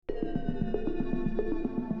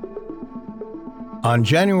On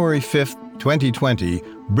January 5, 2020,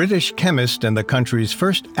 British chemist and the country's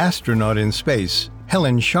first astronaut in space,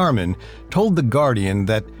 Helen Sharman, told The Guardian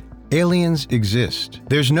that aliens exist.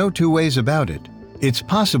 There's no two ways about it. It's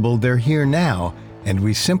possible they're here now, and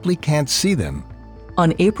we simply can't see them.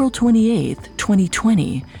 On April 28,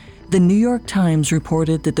 2020, the New York Times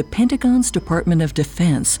reported that the Pentagon's Department of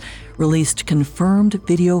Defense released confirmed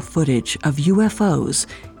video footage of UFOs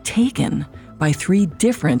taken by 3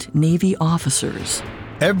 different Navy officers.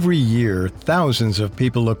 Every year, thousands of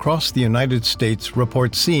people across the United States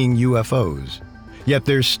report seeing UFOs. Yet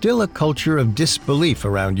there's still a culture of disbelief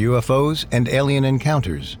around UFOs and alien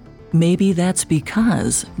encounters. Maybe that's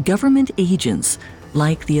because government agents,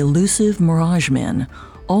 like the elusive Mirage Men,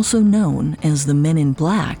 also known as the Men in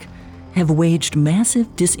Black, have waged massive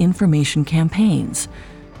disinformation campaigns.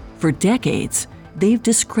 For decades, they've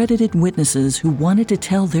discredited witnesses who wanted to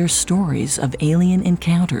tell their stories of alien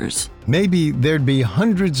encounters. Maybe there'd be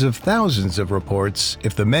hundreds of thousands of reports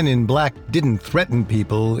if the Men in Black didn't threaten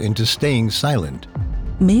people into staying silent.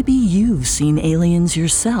 Maybe you've seen aliens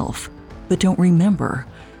yourself, but don't remember,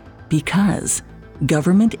 because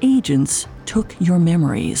government agents took your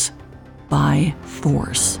memories by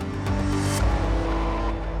force.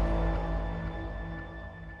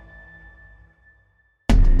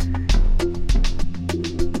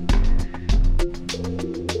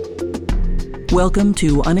 Welcome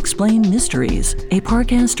to Unexplained Mysteries, a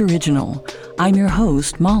Parcast original. I'm your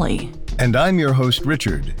host, Molly. And I'm your host,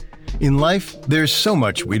 Richard. In life, there's so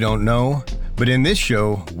much we don't know, but in this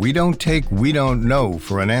show, we don't take "we don't know"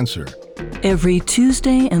 for an answer. Every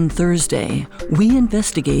Tuesday and Thursday, we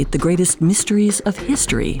investigate the greatest mysteries of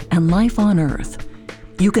history and life on Earth.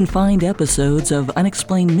 You can find episodes of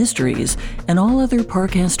Unexplained Mysteries and all other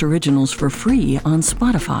Parcast originals for free on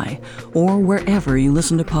Spotify or wherever you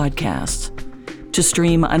listen to podcasts. To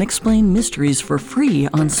stream Unexplained Mysteries for free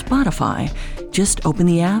on Spotify, just open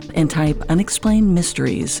the app and type Unexplained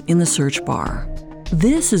Mysteries in the search bar.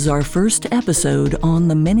 This is our first episode on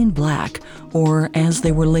the Men in Black, or as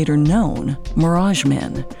they were later known, Mirage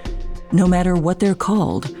Men. No matter what they're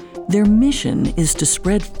called, their mission is to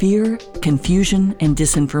spread fear, confusion, and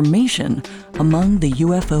disinformation among the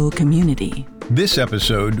UFO community. This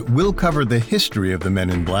episode will cover the history of the Men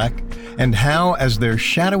in Black and how, as their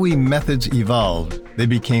shadowy methods evolved, they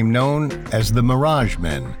became known as the Mirage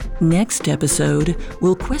Men. Next episode,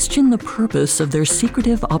 we'll question the purpose of their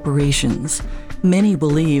secretive operations. Many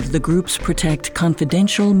believe the groups protect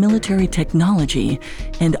confidential military technology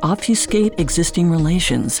and obfuscate existing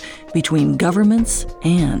relations between governments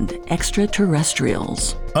and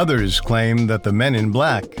extraterrestrials. Others claim that the Men in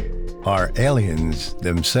Black are aliens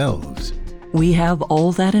themselves. We have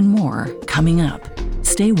all that and more coming up.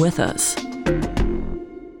 Stay with us.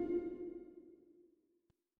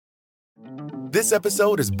 This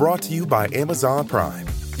episode is brought to you by Amazon Prime.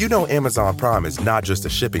 You know Amazon Prime is not just a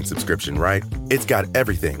shipping subscription, right? It's got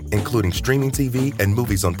everything, including streaming TV and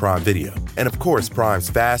movies on Prime Video. And of course, Prime's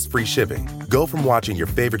fast, free shipping. Go from watching your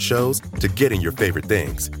favorite shows to getting your favorite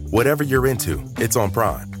things. Whatever you're into, it's on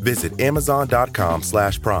Prime. Visit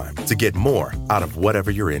Amazon.com/Prime to get more out of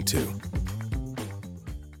whatever you're into.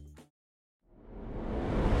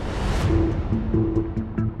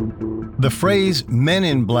 The phrase Men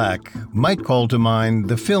in Black might call to mind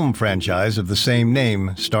the film franchise of the same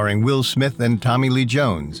name, starring Will Smith and Tommy Lee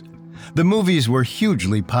Jones. The movies were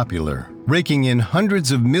hugely popular, raking in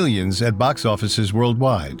hundreds of millions at box offices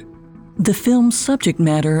worldwide. The film's subject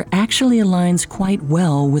matter actually aligns quite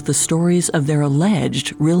well with the stories of their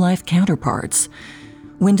alleged real-life counterparts.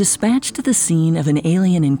 When dispatched to the scene of an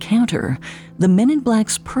alien encounter, the Men in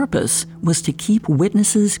Black's purpose was to keep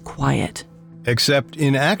witnesses quiet. Except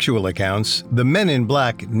in actual accounts, the Men in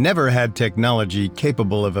Black never had technology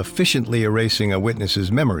capable of efficiently erasing a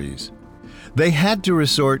witness's memories. They had to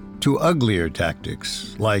resort to uglier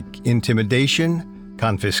tactics like intimidation,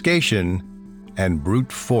 confiscation, and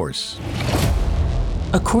brute force.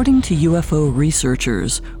 According to UFO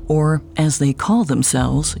researchers, or as they call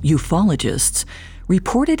themselves, ufologists,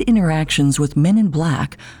 reported interactions with Men in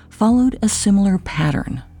Black followed a similar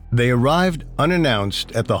pattern. They arrived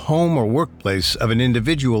unannounced at the home or workplace of an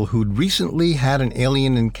individual who'd recently had an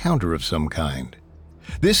alien encounter of some kind.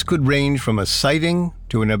 This could range from a sighting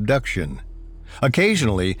to an abduction.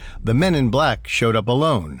 Occasionally, the Men in Black showed up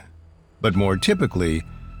alone, but more typically,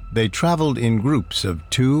 they traveled in groups of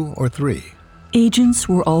 2 or 3. Agents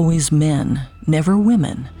were always men, never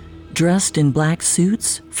women, dressed in black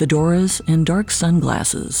suits, fedoras, and dark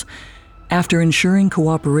sunglasses. After ensuring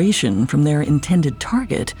cooperation from their intended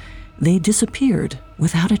target, they disappeared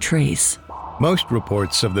without a trace. Most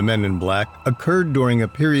reports of the Men in Black occurred during a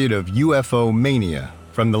period of UFO mania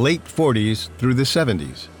from the late 40s through the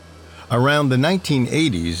 70s. Around the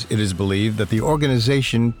 1980s, it is believed that the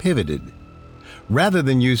organization pivoted. Rather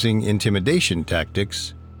than using intimidation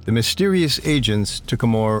tactics, the mysterious agents took a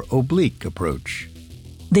more oblique approach.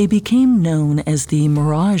 They became known as the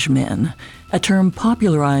Mirage Men, a term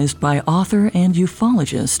popularized by author and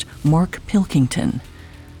ufologist Mark Pilkington.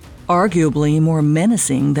 Arguably more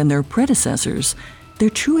menacing than their predecessors, their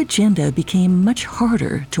true agenda became much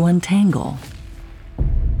harder to untangle.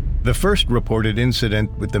 The first reported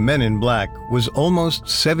incident with the Men in Black was almost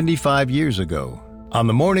 75 years ago. On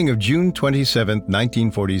the morning of June 27,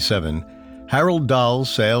 1947, Harold Dahl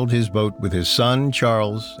sailed his boat with his son,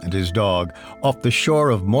 Charles, and his dog off the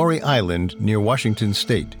shore of Maury Island near Washington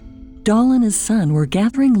State. Dahl and his son were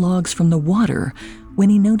gathering logs from the water when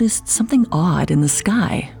he noticed something odd in the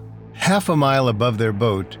sky. Half a mile above their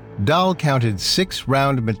boat, Dahl counted 6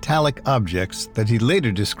 round metallic objects that he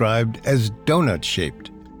later described as donut-shaped.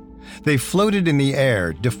 They floated in the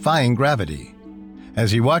air, defying gravity. As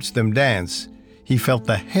he watched them dance, he felt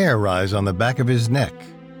the hair rise on the back of his neck.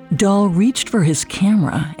 Dahl reached for his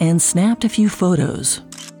camera and snapped a few photos.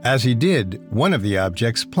 As he did, one of the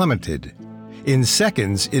objects plummeted. In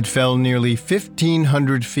seconds, it fell nearly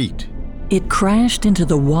 1,500 feet. It crashed into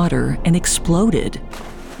the water and exploded.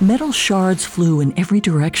 Metal shards flew in every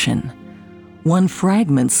direction. One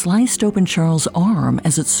fragment sliced open Charles' arm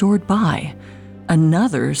as it soared by.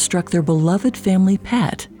 Another struck their beloved family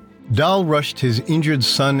pet. Dahl rushed his injured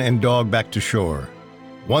son and dog back to shore.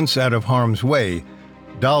 Once out of harm's way,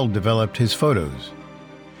 Dahl developed his photos.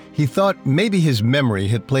 He thought maybe his memory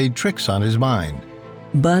had played tricks on his mind.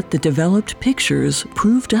 But the developed pictures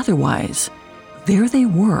proved otherwise. There they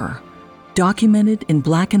were, documented in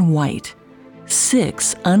black and white.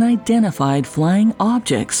 6 unidentified flying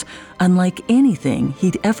objects, unlike anything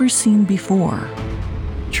he'd ever seen before.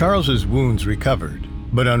 Charles's wounds recovered,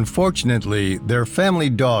 but unfortunately, their family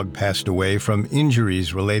dog passed away from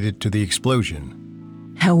injuries related to the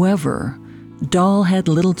explosion. However, Dahl had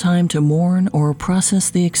little time to mourn or process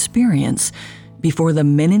the experience before the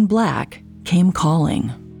Men in Black came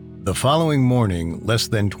calling. The following morning, less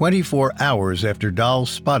than 24 hours after Dahl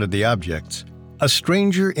spotted the objects, a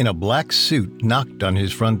stranger in a black suit knocked on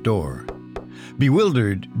his front door.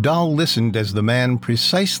 Bewildered, Dahl listened as the man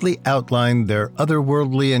precisely outlined their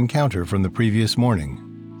otherworldly encounter from the previous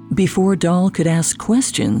morning. Before Dahl could ask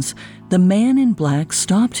questions, the Man in Black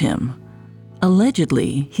stopped him.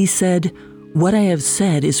 Allegedly, he said, "What I have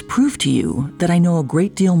said is proof to you that I know a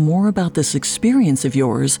great deal more about this experience of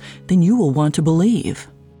yours than you will want to believe."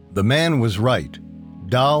 The man was right.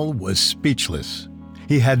 Dahl was speechless.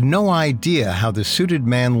 He had no idea how the suited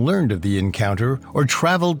man learned of the encounter or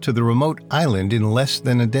traveled to the remote island in less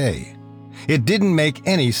than a day. It didn't make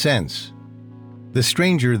any sense. The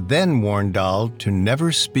stranger then warned Dahl to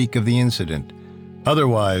never speak of the incident.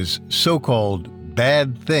 Otherwise, so-called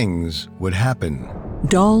bad things would happen.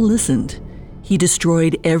 Dahl listened. He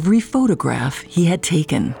destroyed every photograph he had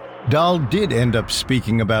taken. Dahl did end up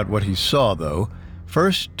speaking about what he saw, though,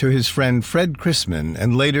 first to his friend Fred Chrisman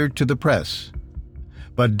and later to the press.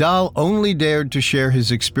 But Dahl only dared to share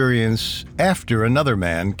his experience after another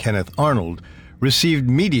man, Kenneth Arnold, received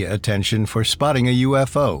media attention for spotting a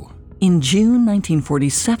UFO. In June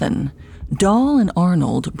 1947, Dahl and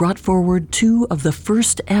Arnold brought forward 2 of the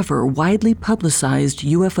first ever widely publicized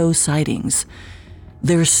UFO sightings.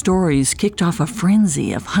 Their stories kicked off a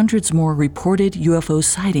frenzy of hundreds more reported UFO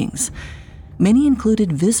sightings. Many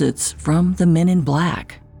included visits from the Men in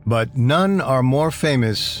Black. But none are more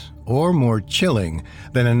famous or more chilling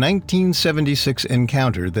than a 1976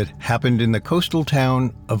 encounter that happened in the coastal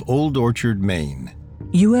town of Old Orchard, Maine.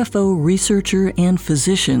 UFO researcher and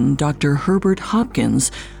physician Dr. Herbert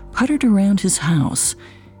Hopkins puttered around his house.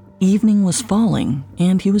 Evening was falling,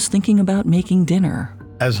 and he was thinking about making dinner.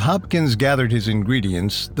 As Hopkins gathered his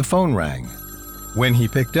ingredients, the phone rang. When he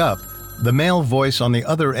picked up, the male voice on the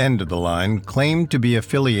other end of the line claimed to be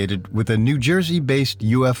affiliated with a New Jersey-based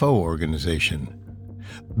UFO organization.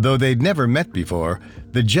 Though they'd never met before,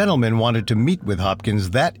 the gentleman wanted to meet with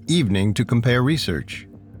Hopkins that evening to compare research.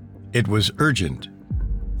 It was urgent.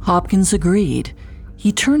 Hopkins agreed.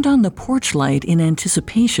 He turned on the porch light in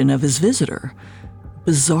anticipation of his visitor.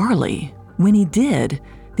 Bizarrely, when he did,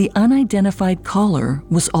 the unidentified caller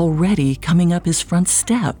was already coming up his front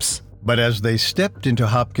steps. But as they stepped into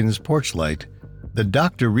Hopkins' porch light, the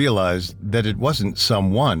doctor realized that it wasn't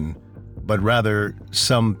someone, but rather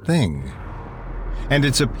something. And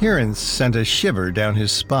its appearance sent a shiver down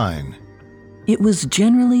his spine. It was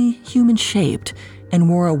generally human-shaped and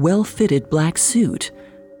wore a well-fitted black suit.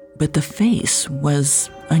 but the face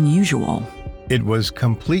was unusual. It was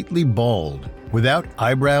completely bald, without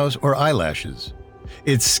eyebrows or eyelashes.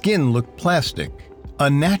 Its skin looked plastic,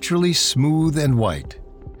 unnaturally smooth and white.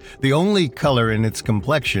 The only color in its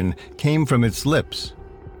complexion came from its lips,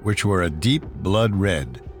 which were a deep blood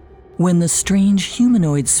red. When the strange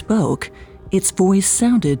humanoid spoke, its voice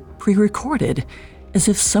sounded pre-recorded, as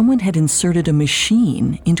if someone had inserted a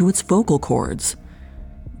machine into its vocal cords.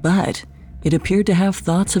 But it appeared to have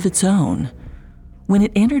thoughts of its own. When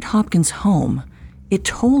it entered Hopkins' home, it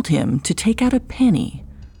told him to take out a penny,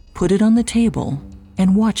 put it on the table,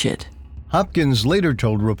 and watch it. Hopkins later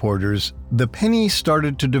told reporters the penny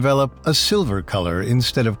started to develop a silver color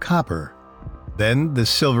instead of copper. Then the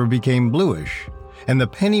silver became bluish, and the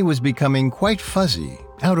penny was becoming quite fuzzy,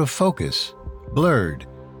 out of focus, blurred.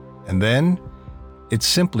 And then it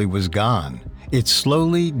simply was gone. It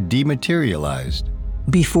slowly dematerialized.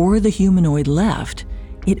 Before the humanoid left,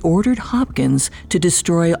 it ordered Hopkins to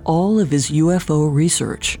destroy all of his UFO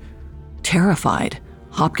research. Terrified,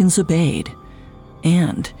 Hopkins obeyed,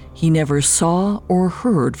 and he never saw or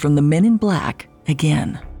heard from the men in black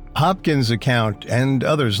again. Hopkins' account, and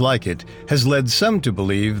others like it, has led some to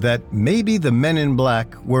believe that maybe the men in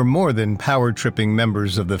black were more than power-tripping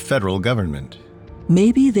members of the federal government.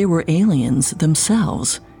 Maybe they were aliens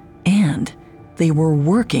themselves, and they were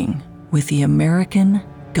working with the American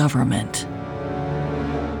government.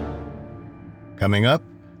 Coming up,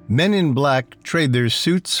 men in black trade their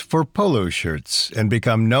suits for polo shirts and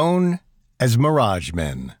become known as Mirage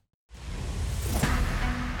Men.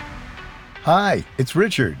 Hi, it's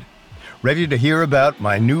Richard. Ready to hear about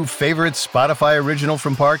my new favorite Spotify original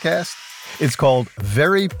from Parcast? It's called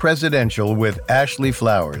Very Presidential with Ashley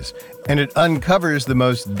Flowers, and it uncovers the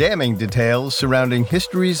most damning details surrounding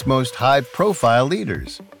history's most high-profile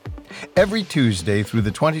leaders. Every Tuesday through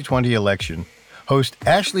the 2020 election, host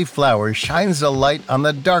Ashley Flowers shines a light on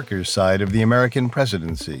the darker side of the American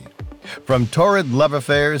presidency. From torrid love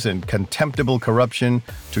affairs and contemptible corruption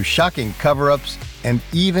to shocking cover-ups and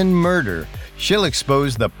even murder, she'll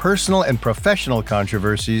expose the personal and professional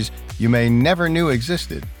controversies you may never knew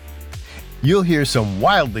existed. You'll hear some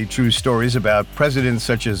wildly true stories about presidents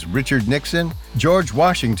such as Richard Nixon, George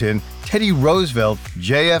Washington, Teddy Roosevelt,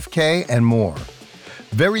 JFK, and more.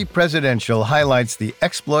 Very Presidential highlights the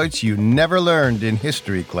exploits you never learned in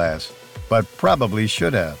history class, but probably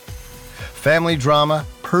should have. Family drama,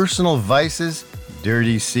 personal vices,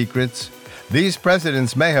 dirty secrets. These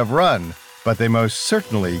presidents may have run, but they most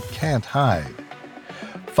certainly can't hide.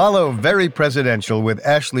 Follow Very Presidential with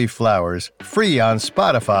Ashley Flowers, free on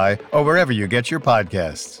Spotify or wherever you get your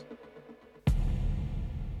podcasts.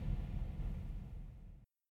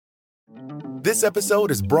 This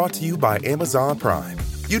episode is brought to you by Amazon Prime.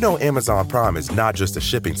 You know Amazon Prime is not just a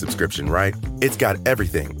shipping subscription, right? It's got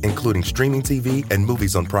everything, including streaming TV and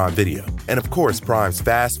movies on Prime Video. And of course, Prime's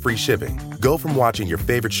fast, free shipping. Go from watching your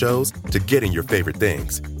favorite shows to getting your favorite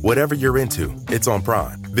things. Whatever you're into, it's on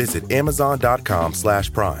Prime. Visit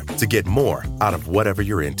Amazon.com/Prime to get more out of whatever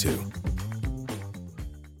you're into.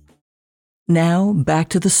 Now, back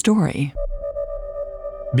to the story.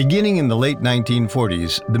 Beginning in the late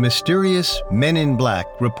 1940s, the mysterious Men in Black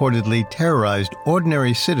reportedly terrorized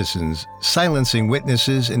ordinary citizens, silencing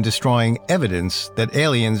witnesses and destroying evidence that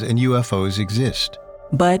aliens and UFOs exist.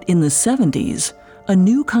 But in the 70s, a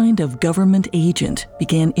new kind of government agent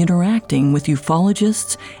began interacting with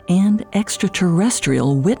ufologists and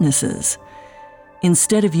extraterrestrial witnesses.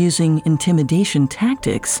 Instead of using intimidation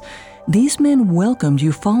tactics, these men welcomed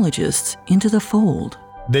ufologists into the fold.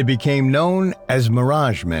 They became known as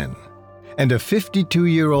Mirage Men, and a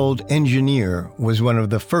 52-year-old engineer was one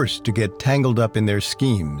of the first to get tangled up in their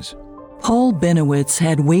schemes. Paul Benowitz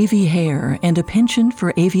had wavy hair and a penchant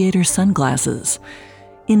for aviator sunglasses.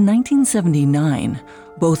 In 1979,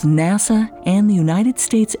 both NASA and the United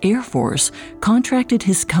States Air Force contracted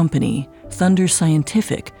his company, Thunder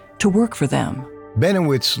Scientific, to work for them.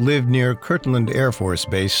 Benowitz lived near Kirtland Air Force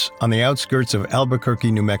Base on the outskirts of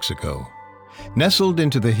Albuquerque, New Mexico. Nestled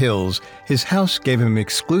into the hills, his house gave him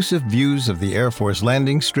exclusive views of the Air Force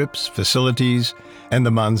landing strips, facilities, and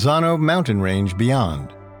the Manzano mountain range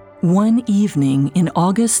beyond. One evening in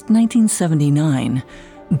August 1979,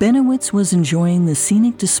 Benowitz was enjoying the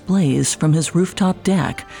scenic displays from his rooftop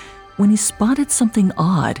deck when he spotted something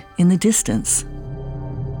odd in the distance.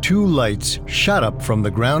 Two lights shot up from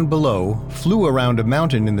the ground below, flew around a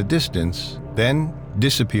mountain in the distance, then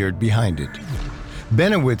disappeared behind it.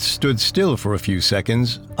 Benowitz stood still for a few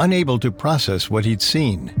seconds, unable to process what he'd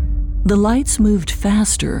seen. The lights moved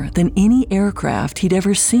faster than any aircraft he'd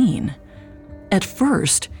ever seen. At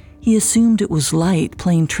first, he assumed it was light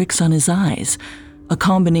playing tricks on his eyes, a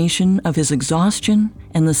combination of his exhaustion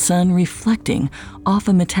and the sun reflecting off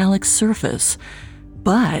a metallic surface.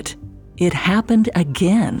 But it happened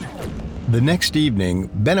again. The next evening,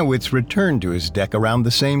 Benowitz returned to his deck around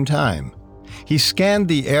the same time. He scanned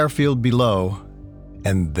the airfield below,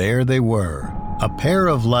 and there they were, a pair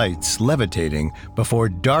of lights levitating before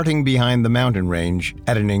darting behind the mountain range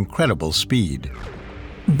at an incredible speed.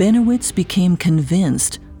 Benowitz became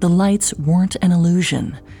convinced the lights weren't an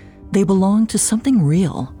illusion. They belonged to something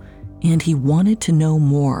real, and he wanted to know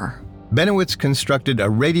more. Benowitz constructed a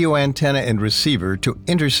radio antenna and receiver to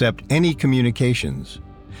intercept any communications.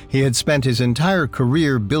 He had spent his entire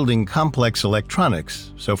career building complex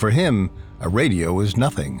electronics, so for him, a radio was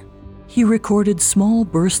nothing. He recorded small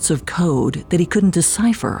bursts of code that he couldn't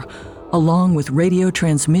decipher, along with radio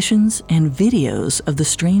transmissions and videos of the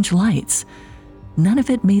strange lights. None of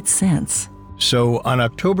it made sense. So on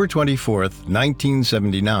October 24th,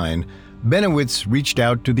 1979, Benowitz reached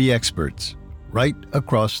out to the experts, right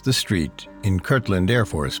across the street in Kirtland Air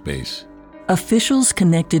Force Base. Officials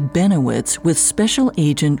connected Benowitz with Special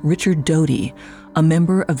Agent Richard Doty, a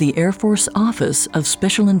member of the Air Force Office of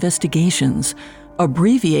Special Investigations,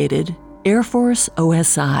 abbreviated Air Force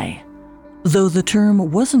OSI. Though the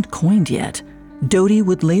term wasn't coined yet, Doty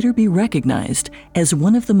would later be recognized as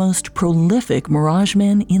one of the most prolific Mirage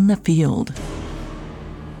Men in the field.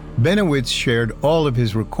 Benowitz shared all of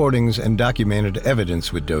his recordings and documented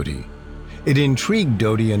evidence with Doty. It intrigued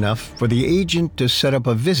Doty enough for the agent to set up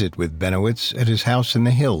a visit with Benowitz at his house in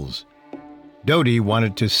the hills. Doty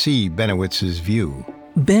wanted to see Benowitz's view.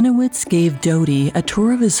 Benowitz gave Doty a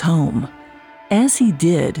tour of his home. As he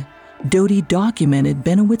did, Doty documented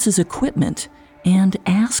Benowitz's equipment and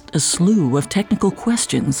asked a slew of technical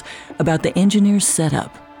questions about the engineer's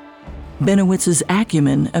setup. Benowitz's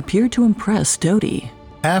acumen appeared to impress Doty.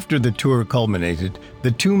 After the tour culminated,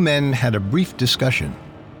 the two men had a brief discussion.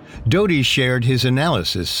 Doty shared his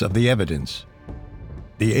analysis of the evidence.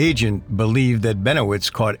 The agent believed that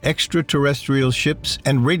Benowitz caught extraterrestrial ships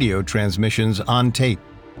and radio transmissions on tape.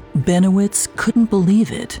 Benowitz couldn't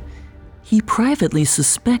believe it. He privately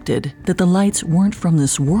suspected that the lights weren't from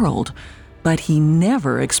this world, but he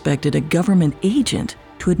never expected a government agent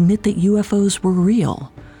to admit that UFOs were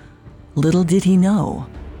real. Little did he know,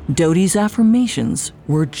 Doty's affirmations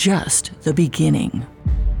were just the beginning.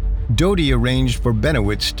 Doty arranged for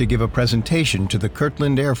Benowitz to give a presentation to the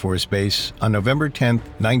Kirtland Air Force Base on November 10,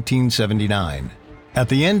 1979. At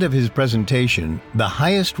the end of his presentation, the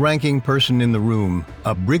highest-ranking person in the room,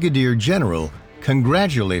 a brigadier general,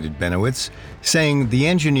 congratulated Benowitz, saying the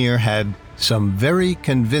engineer had some very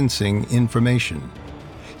convincing information.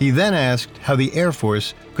 He then asked how the Air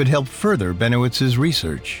Force could help further Benowitz's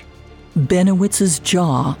research. Benowitz's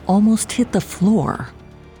jaw almost hit the floor.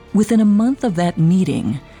 Within a month of that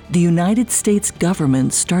meeting, the United States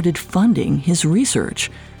government started funding his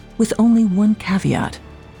research, with only one caveat.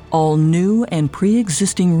 All new and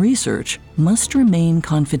pre-existing research must remain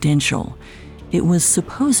confidential. It was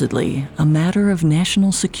supposedly a matter of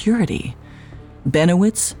national security.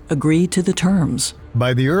 Benowitz agreed to the terms.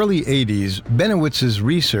 By the early 80s, Benowitz's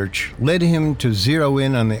research led him to zero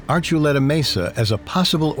in on the Archuleta Mesa as a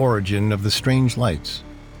possible origin of the strange lights.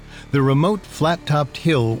 The remote, flat-topped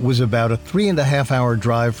hill was about a 3.5-hour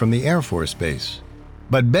drive from the Air Force Base.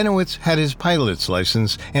 But Benowitz had his pilot's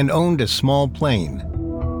license and owned a small plane.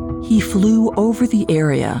 He flew over the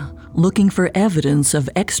area, looking for evidence of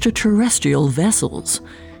extraterrestrial vessels.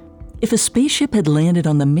 If a spaceship had landed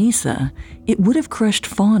on the mesa, it would have crushed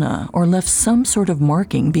fauna or left some sort of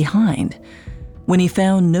marking behind. When he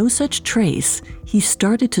found no such trace, he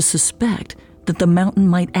started to suspect that the mountain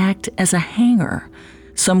might act as a hangar,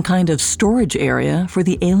 some kind of storage area for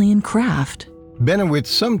the alien craft. Benowitz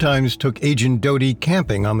sometimes took Agent Doty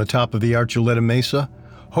camping on the top of the Archuleta Mesa,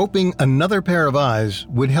 hoping another pair of eyes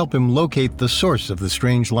would help him locate the source of the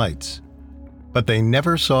strange lights. But they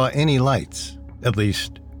never saw any lights, at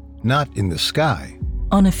least not in the sky.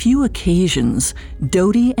 On a few occasions,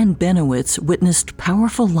 Doty and Benowitz witnessed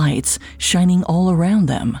powerful lights shining all around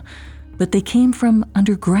them, but they came from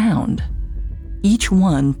underground. Each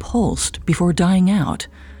one pulsed before dying out,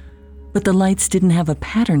 but the lights didn't have a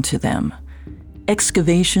pattern to them.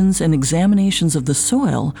 Excavations and examinations of the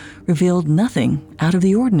soil revealed nothing out of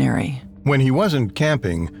the ordinary. When he wasn't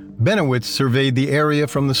camping, Benowitz surveyed the area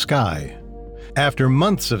from the sky. After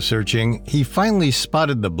months of searching, he finally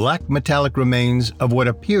spotted the black metallic remains of what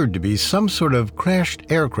appeared to be some sort of crashed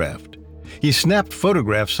aircraft. He snapped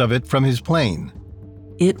photographs of it from his plane.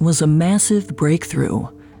 It was a massive breakthrough.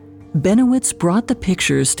 Benowitz brought the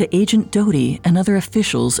pictures to Agent Doty and other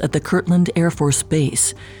officials at the Kirtland Air Force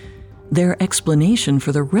Base. Their explanation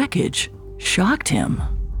for the wreckage shocked him.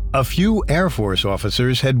 A few Air Force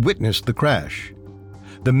officers had witnessed the crash.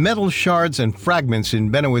 The metal shards and fragments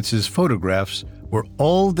in Benowitz's photographs were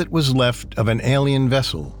all that was left of an alien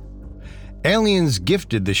vessel. Aliens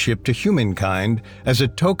gifted the ship to humankind as a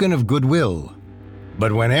token of goodwill.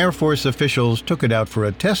 But when Air Force officials took it out for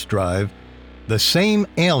a test drive, the same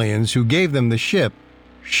aliens who gave them the ship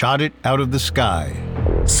shot it out of the sky.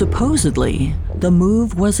 Supposedly, the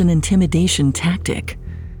move was an intimidation tactic.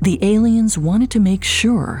 The aliens wanted to make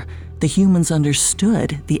sure the humans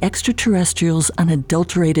understood the extraterrestrials'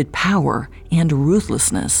 unadulterated power and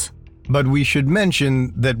ruthlessness. But we should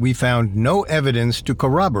mention that we found no evidence to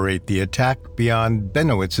corroborate the attack beyond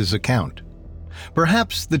Benowitz's account.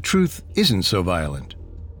 Perhaps the truth isn't so violent.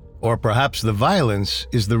 Or perhaps the violence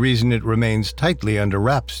is the reason it remains tightly under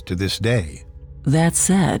wraps to this day. That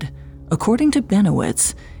said, according to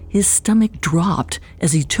Benowitz, his stomach dropped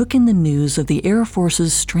as he took in the news of the Air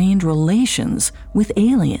Force's strained relations with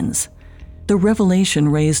aliens. The revelation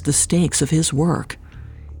raised the stakes of his work.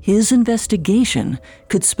 His investigation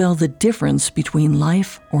could spell the difference between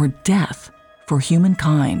life or death for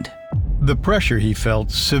humankind. The pressure he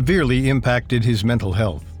felt severely impacted his mental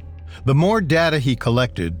health. The more data he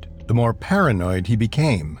collected, the more paranoid he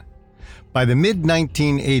became. By the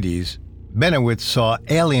mid-1980s, Benowitz saw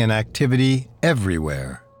alien activity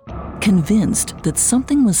everywhere. Convinced that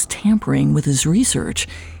something was tampering with his research,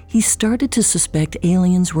 he started to suspect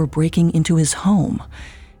aliens were breaking into his home,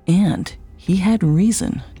 and he had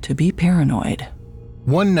reason to be paranoid.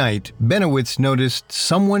 One night, Benowitz noticed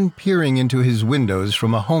someone peering into his windows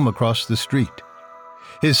from a home across the street.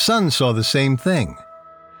 His son saw the same thing.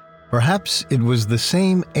 Perhaps it was the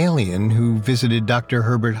same alien who visited Dr.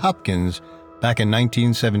 Herbert Hopkins back in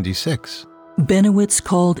 1976. Benowitz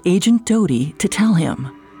called Agent Doty to tell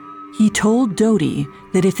him. He told Doty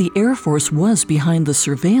that if the Air Force was behind the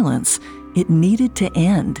surveillance, it needed to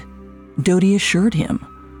end. Doty assured him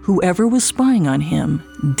whoever was spying on him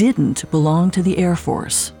didn't belong to the Air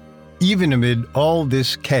Force. Even amid all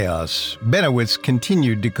this chaos, Benowitz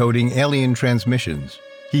continued decoding alien transmissions.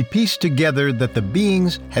 He pieced together that the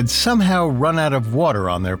beings had somehow run out of water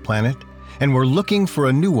on their planet and were looking for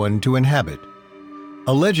a new one to inhabit.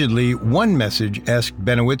 Allegedly, one message asked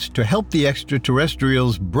Benowitz to help the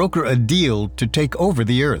extraterrestrials broker a deal to take over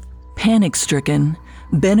the Earth. Panic-stricken,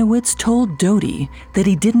 Benowitz told Doty that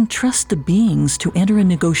he didn't trust the beings to enter a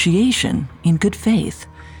negotiation in good faith.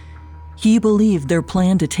 He believed their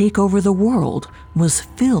plan to take over the world was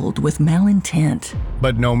filled with malintent.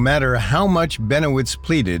 But no matter how much Benowitz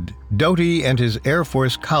pleaded, Doty and his Air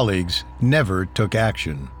Force colleagues never took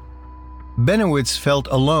action. Benowitz felt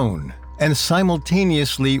alone and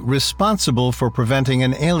simultaneously responsible for preventing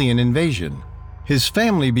an alien invasion. His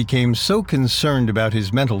family became so concerned about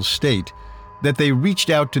his mental state that they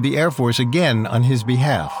reached out to the Air Force again on his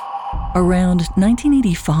behalf. Around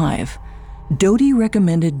 1985, Doty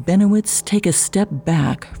recommended Benowitz take a step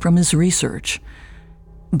back from his research.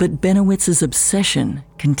 But Benowitz's obsession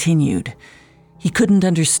continued. He couldn't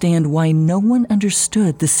understand why no one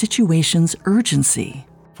understood the situation's urgency.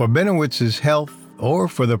 For Benowitz's health, or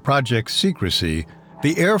for the project's secrecy,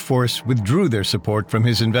 the Air Force withdrew their support from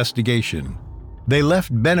his investigation. They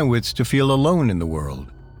left Benowitz to feel alone in the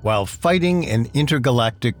world, while fighting an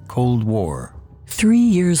intergalactic Cold War. 3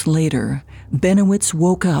 years later, Benowitz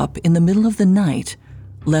woke up in the middle of the night,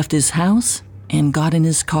 left his house, and got in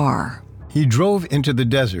his car. He drove into the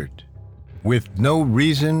desert, with no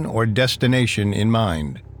reason or destination in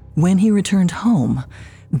mind. When he returned home,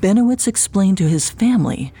 Benowitz explained to his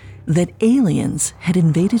family that aliens had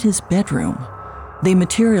invaded his bedroom. They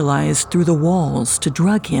materialized through the walls to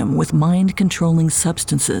drug him with mind-controlling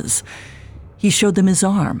substances. He showed them his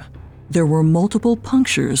arm. There were multiple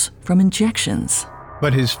punctures from injections.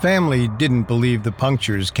 But his family didn't believe the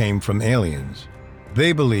punctures came from aliens.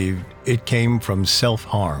 They believed it came from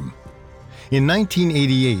self-harm. In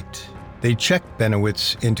 1988, they checked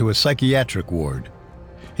Benowitz into a psychiatric ward.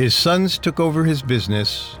 His sons took over his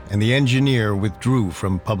business, and the engineer withdrew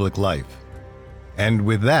from public life. And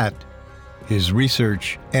with that, his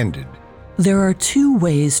research ended. There are two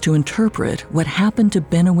ways to interpret what happened to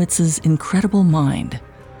Benowitz's incredible mind.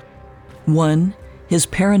 One, his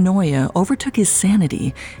paranoia overtook his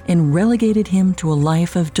sanity and relegated him to a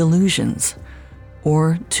life of delusions.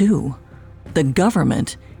 Or two, the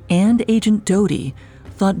government and Agent Doty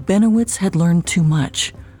thought Benowitz had learned too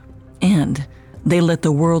much, and they let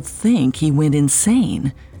the world think he went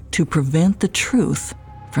insane to prevent the truth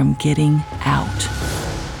from getting out.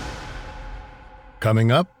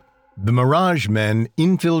 Coming up, the Mirage Men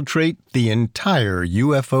infiltrate the entire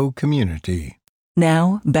UFO community.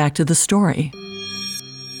 Now, back to the story.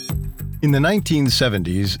 In the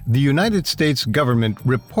 1970s, the United States government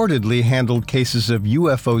reportedly handled cases of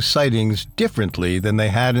UFO sightings differently than they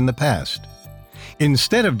had in the past.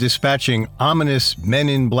 Instead of dispatching ominous men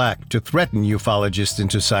in black to threaten ufologists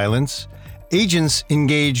into silence, agents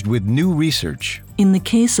engaged with new research. In the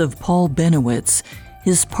case of Paul Bennewitz,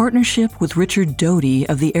 his partnership with Richard Doty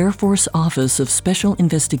of the Air Force Office of Special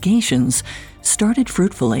Investigations started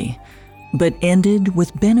fruitfully, but ended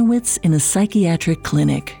with Bennewitz in a psychiatric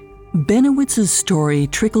clinic. Bennewitz's story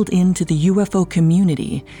trickled into the UFO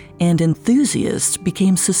community, and enthusiasts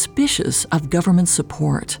became suspicious of government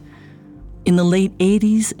support. In the late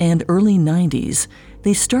 80s and early 90s,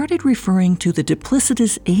 they started referring to the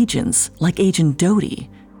duplicitous agents like Agent Doty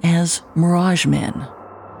as Mirage Men.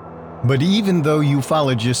 But even though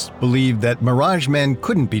ufologists believed that Mirage Men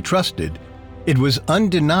couldn't be trusted, it was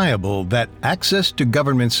undeniable that access to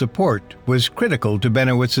government support was critical to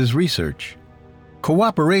Bennewitz's research.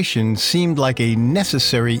 Cooperation seemed like a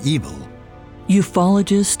necessary evil.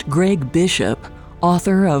 Ufologist Greg Bishop,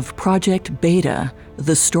 author of Project Beta,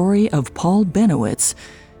 The Story of Paul Bennewitz,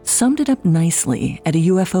 summed it up nicely at a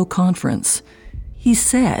UFO conference. He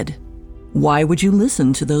said, "Why would you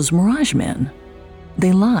listen to those Mirage Men?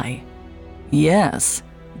 They lie. Yes,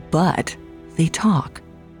 but they talk.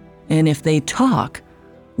 And if they talk,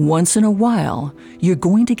 once in a while, you're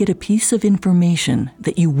going to get a piece of information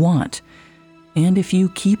that you want. And if you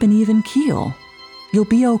keep an even keel, you'll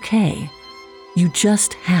be okay. You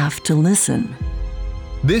just have to listen."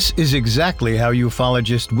 This is exactly how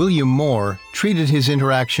ufologist William Moore treated his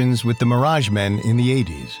interactions with the Mirage Men in the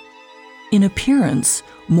 80s. In appearance,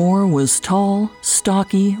 Moore was tall,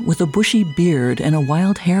 stocky, with a bushy beard and a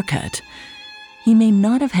wild haircut. He may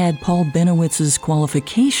not have had Paul Bennewitz's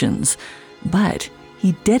qualifications, but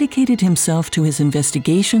he dedicated himself to his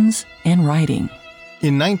investigations and writing.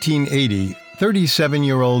 In 1980,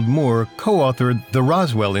 37-year-old Moore co-authored The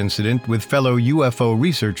Roswell Incident with fellow UFO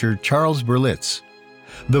researcher Charles Berlitz.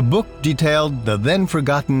 The book detailed the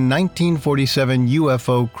then-forgotten 1947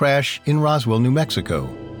 UFO crash in Roswell, New Mexico.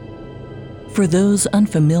 For those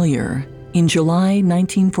unfamiliar, in July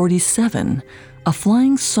 1947, a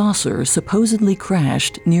flying saucer supposedly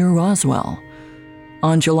crashed near Roswell.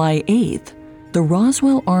 On July 8th, the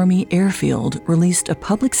Roswell Army Airfield released a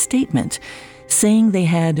public statement saying they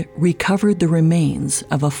had recovered the remains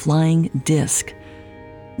of a flying disc.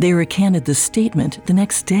 They recanted the statement the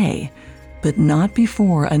next day, but not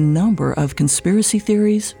before a number of conspiracy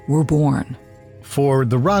theories were born. For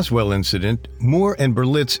the Roswell incident, Moore and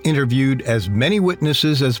Berlitz interviewed as many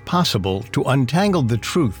witnesses as possible to untangle the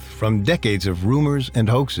truth from decades of rumors and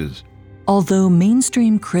hoaxes. Although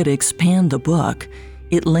mainstream critics panned the book,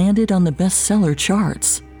 it landed on the bestseller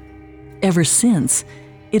charts. Ever since,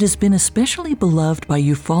 it has been especially beloved by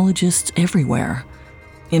ufologists everywhere.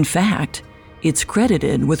 In fact, it's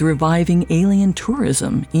credited with reviving alien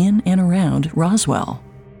tourism in and around Roswell.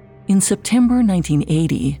 In September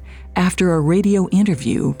 1980, after a radio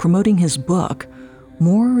interview promoting his book,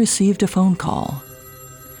 Moore received a phone call.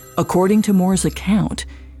 According to Moore's account,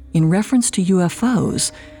 in reference to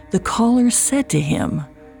UFOs, the caller said to him,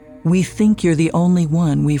 "We think you're the only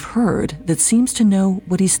one we've heard that seems to know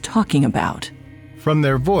what he's talking about." From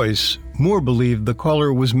their voice, Moore believed the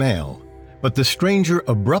caller was male, but the stranger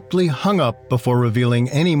abruptly hung up before revealing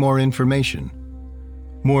any more information.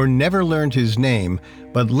 Moore never learned his name,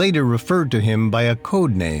 but later referred to him by a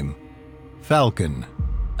code name, Falcon.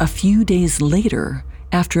 A few days later,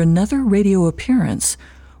 after another radio appearance,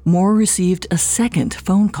 Moore received a second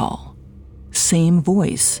phone call. Same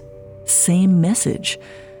voice, same message,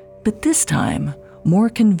 but this time, Moore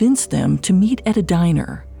convinced them to meet at a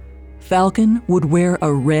diner. Falcon would wear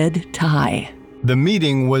a red tie. The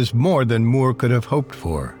meeting was more than Moore could have hoped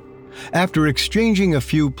for. After exchanging a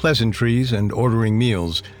few pleasantries and ordering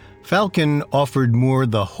meals, Falcon offered Moore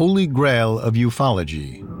the holy grail of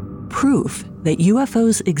ufology. Proof that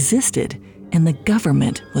UFOs existed and the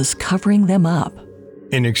government was covering them up.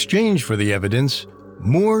 In exchange for the evidence,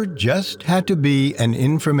 Moore just had to be an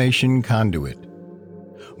information conduit.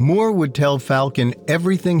 Moore would tell Falcon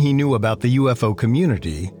everything he knew about the UFO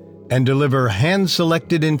community and deliver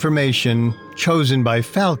hand-selected information chosen by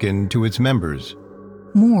Falcon to its members.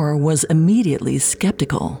 Moore was immediately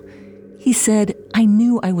skeptical. He said, "I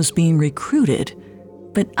knew I was being recruited,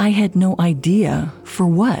 but I had no idea for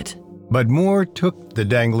what." But Moore took the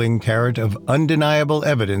dangling carrot of undeniable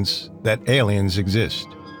evidence that aliens exist.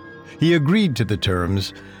 He agreed to the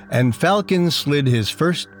terms, and Falcon slid his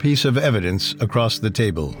first piece of evidence across the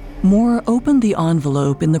table. Moore opened the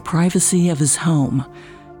envelope in the privacy of his home,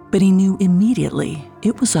 but he knew immediately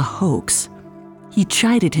it was a hoax. He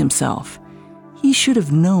chided himself. He should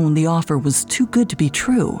have known the offer was too good to be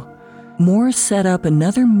true. Moore set up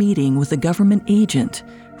another meeting with a government agent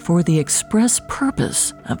for the express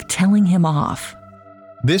purpose of telling him off.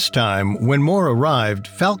 This time, when Moore arrived,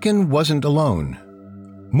 Falcon wasn't alone.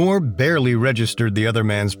 Moore barely registered the other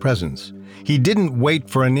man's presence. He didn't wait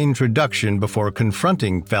for an introduction before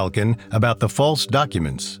confronting Falcon about the false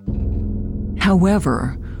documents.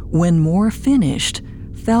 However, when Moore finished,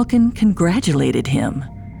 Falcon congratulated him.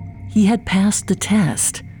 He had passed the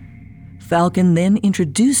test. Falcon then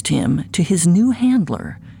introduced him to his new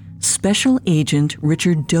handler, Special Agent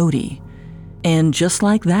Richard Doty. And just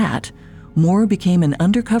like that, Moore became an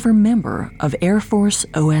undercover member of Air Force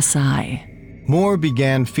OSI. Moore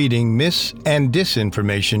began feeding mis- and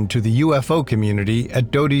disinformation to the UFO community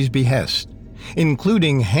at Doty's behest,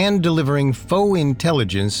 including hand-delivering faux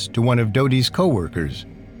intelligence to one of Doty's co-workers,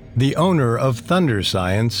 the owner of Thunder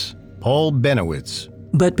Science, Paul Benowitz.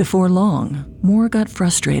 But before long, Moore got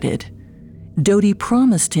frustrated. Doty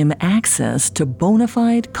promised him access to bona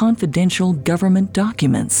fide confidential government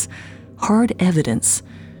documents, hard evidence.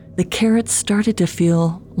 The carrot started to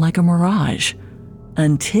feel like a mirage.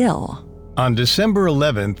 Until... On December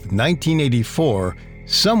 11, 1984,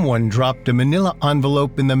 someone dropped a manila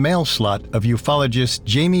envelope in the mail slot of ufologist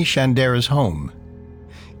Jamie Shandera's home.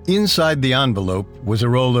 Inside the envelope was a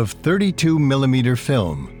roll of 32mm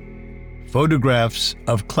film, photographs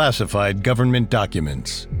of classified government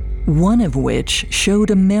documents. One of which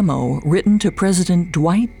showed a memo written to President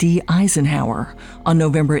Dwight D. Eisenhower on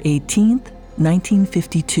November 18,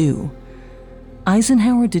 1952.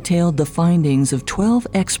 Eisenhower detailed the findings of 12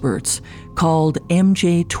 experts called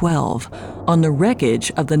MJ-12 on the wreckage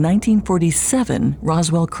of the 1947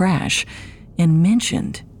 Roswell crash and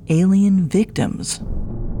mentioned alien victims.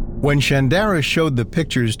 When Shandera showed the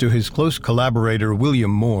pictures to his close collaborator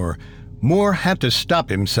William Moore, Moore had to stop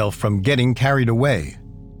himself from getting carried away.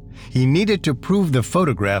 He needed to prove the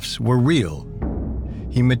photographs were real.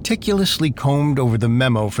 He meticulously combed over the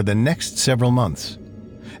memo for the next several months.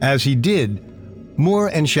 As he did, Moore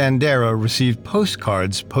and Shandera received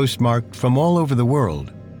postcards postmarked from all over the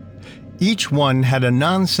world. Each one had a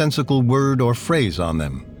nonsensical word or phrase on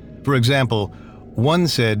them. For example, one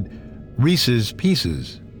said, Reese's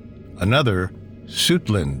Pieces. Another,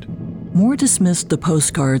 Suitland. Moore dismissed the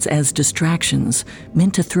postcards as distractions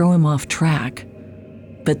meant to throw him off track.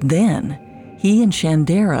 But then, he and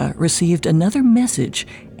Shandera received another message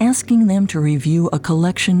asking them to review a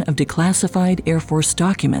collection of declassified Air Force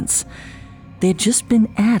documents. They had just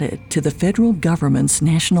been added to the federal government's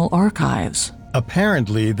National Archives.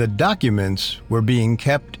 Apparently, the documents were being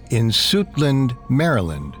kept in Suitland,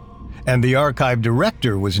 Maryland, and the archive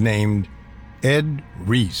director was named Ed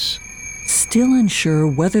Reese. Still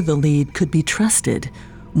unsure whether the lead could be trusted,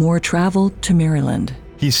 Moore traveled to Maryland.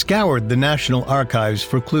 He scoured the National Archives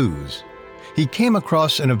for clues. He came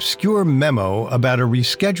across an obscure memo about a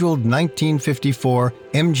rescheduled 1954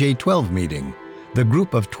 MJ-12 meeting, the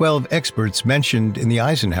group of 12 experts mentioned in the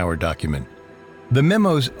Eisenhower document. The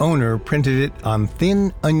memo's owner printed it on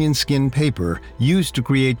thin onion skin paper used to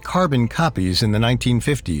create carbon copies in the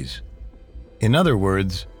 1950s. In other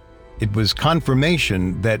words, it was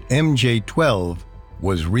confirmation that MJ-12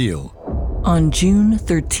 was real. On June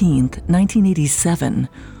 13, 1987,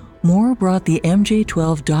 Moore brought the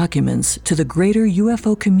MJ-12 documents to the greater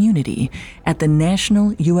UFO community at the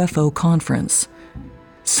National UFO Conference.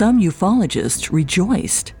 Some ufologists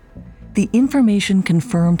rejoiced. The information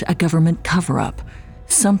confirmed a government cover-up,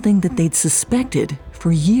 something that they'd suspected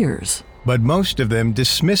for years. But most of them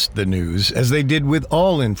dismissed the news as they did with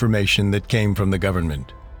all information that came from the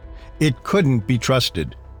government. It couldn't be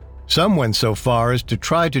trusted. Some went so far as to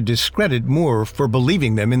try to discredit Moore for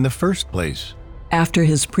believing them in the first place. After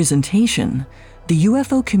his presentation, the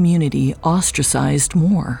UFO community ostracized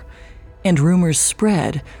Moore, and rumors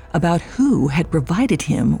spread about who had provided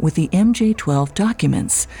him with the MJ-12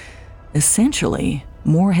 documents. Essentially,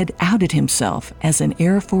 Moore had outed himself as an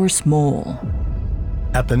Air Force mole.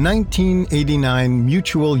 At the 1989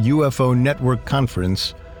 Mutual UFO Network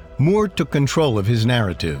Conference, Moore took control of his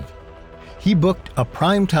narrative. He booked a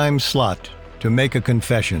primetime slot to make a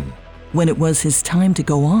confession. When it was his time to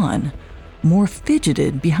go on, Moore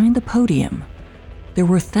fidgeted behind the podium. There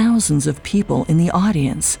were thousands of people in the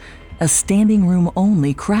audience, a standing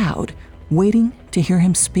room-only crowd, waiting to hear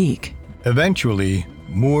him speak. Eventually,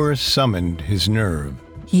 Moore summoned his nerve.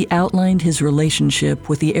 He outlined his relationship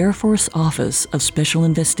with the Air Force Office of Special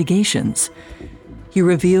Investigations. He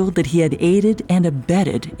revealed that he had aided and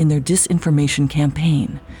abetted in their disinformation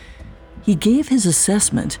campaign. He gave his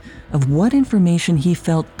assessment of what information he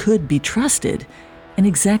felt could be trusted and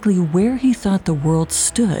exactly where he thought the world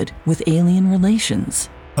stood with alien relations.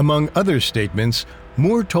 Among other statements,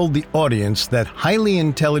 Moore told the audience that highly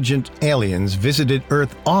intelligent aliens visited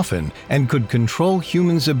Earth often and could control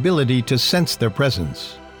humans' ability to sense their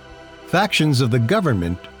presence. Factions of the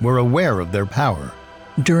government were aware of their power.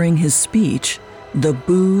 During his speech, the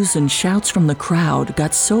boos and shouts from the crowd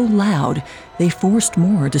got so loud they forced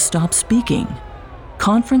Moore to stop speaking.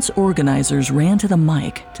 Conference organizers ran to the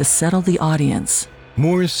mic to settle the audience.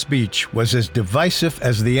 Moore's speech was as divisive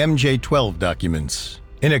as the MJ-12 documents.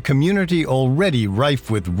 In a community already rife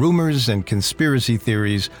with rumors and conspiracy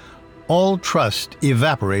theories, all trust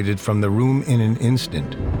evaporated from the room in an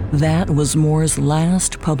instant. That was Moore's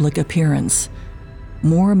last public appearance.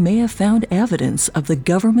 Moore may have found evidence of the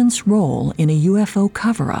government's role in a UFO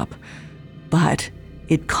cover-up, but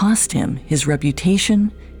it cost him his reputation,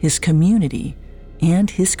 his community, and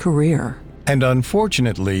his career. And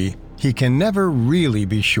unfortunately, he can never really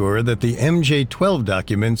be sure that the MJ-12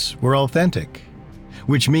 documents were authentic.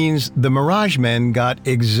 Which means the Mirage Men got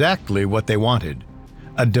exactly what they wanted,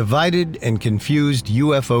 a divided and confused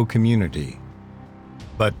UFO community.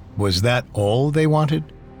 But was that all they wanted?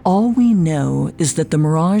 All we know is that the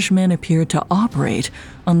Mirage Men appeared to operate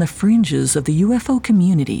on the fringes of the UFO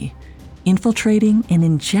community, infiltrating and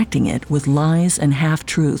injecting it with lies and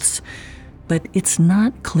half-truths. But it's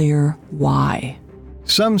not clear why.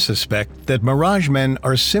 Some suspect that Mirage Men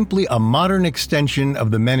are simply a modern extension of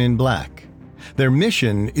the Men in Black. Their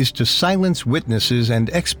mission is to silence witnesses and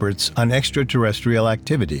experts on extraterrestrial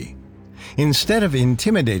activity. Instead of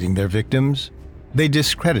intimidating their victims, they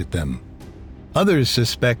discredit them. Others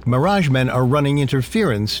suspect Mirage Men are running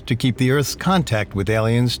interference to keep the Earth's contact with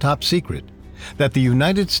aliens top secret, that the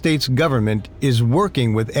United States government is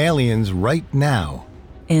working with aliens right now.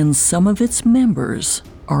 And some of its members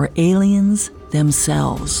are aliens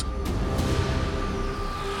themselves.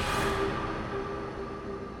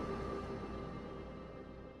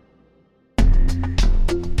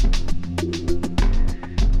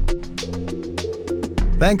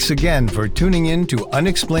 Thanks again for tuning in to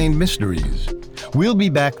Unexplained Mysteries. We'll be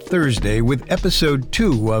back Thursday with Episode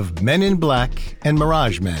 2 of Men in Black and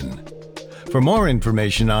Mirage Men. For more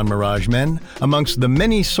information on Mirage Men, amongst the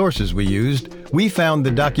many sources we used, we found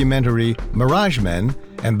the documentary Mirage Men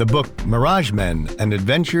and the book Mirage Men, An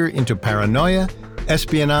Adventure into Paranoia,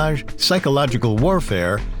 Espionage, Psychological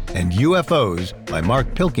Warfare, and UFOs by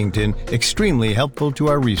Mark Pilkington extremely helpful to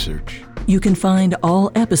our research. You can find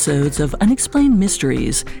all episodes of Unexplained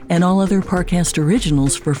Mysteries and all other Parcast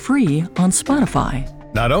originals for free on Spotify.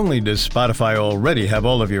 Not only does Spotify already have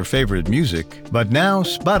all of your favorite music, but now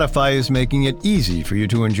Spotify is making it easy for you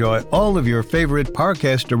to enjoy all of your favorite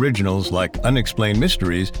Parcast originals like Unexplained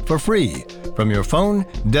Mysteries for free from your phone,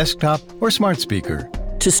 desktop, or smart speaker.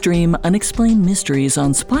 To stream Unexplained Mysteries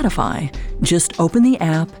on Spotify, just open the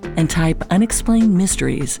app and type Unexplained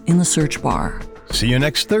Mysteries in the search bar. See you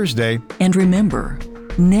next Thursday. And remember,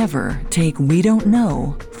 never take "we don't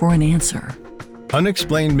know" for an answer.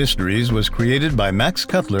 Unexplained Mysteries was created by Max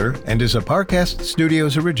Cutler and is a Parcast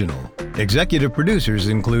Studios original. Executive producers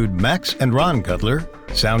include Max and Ron Cutler,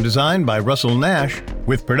 sound design by Russell Nash,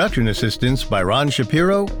 with production assistance by Ron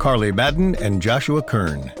Shapiro, Carly Madden, and Joshua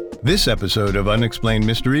Kern. This episode of Unexplained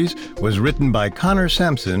Mysteries was written by Connor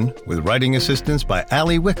Sampson with writing assistance by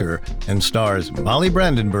Allie Wicker and stars Molly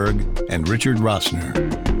Brandenburg and Richard Rossner.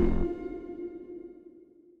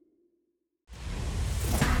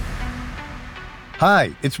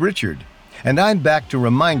 Hi, it's Richard, and I'm back to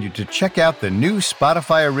remind you to check out the new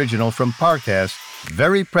Spotify original from Parcast,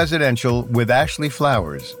 Very Presidential with Ashley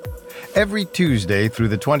Flowers. Every Tuesday through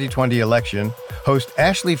the 2020 election, host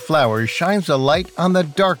Ashley Flowers shines a light on the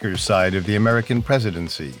darker side of the American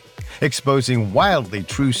presidency, exposing wildly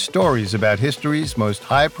true stories about history's most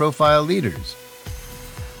high-profile leaders.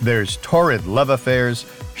 There's torrid love affairs,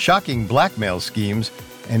 shocking blackmail schemes,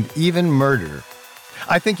 and even murder.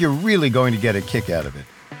 I think you're really going to get a kick out of it.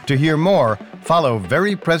 To hear more, follow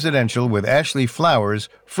Very Presidential with Ashley Flowers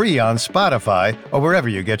free on Spotify or wherever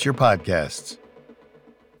you get your podcasts.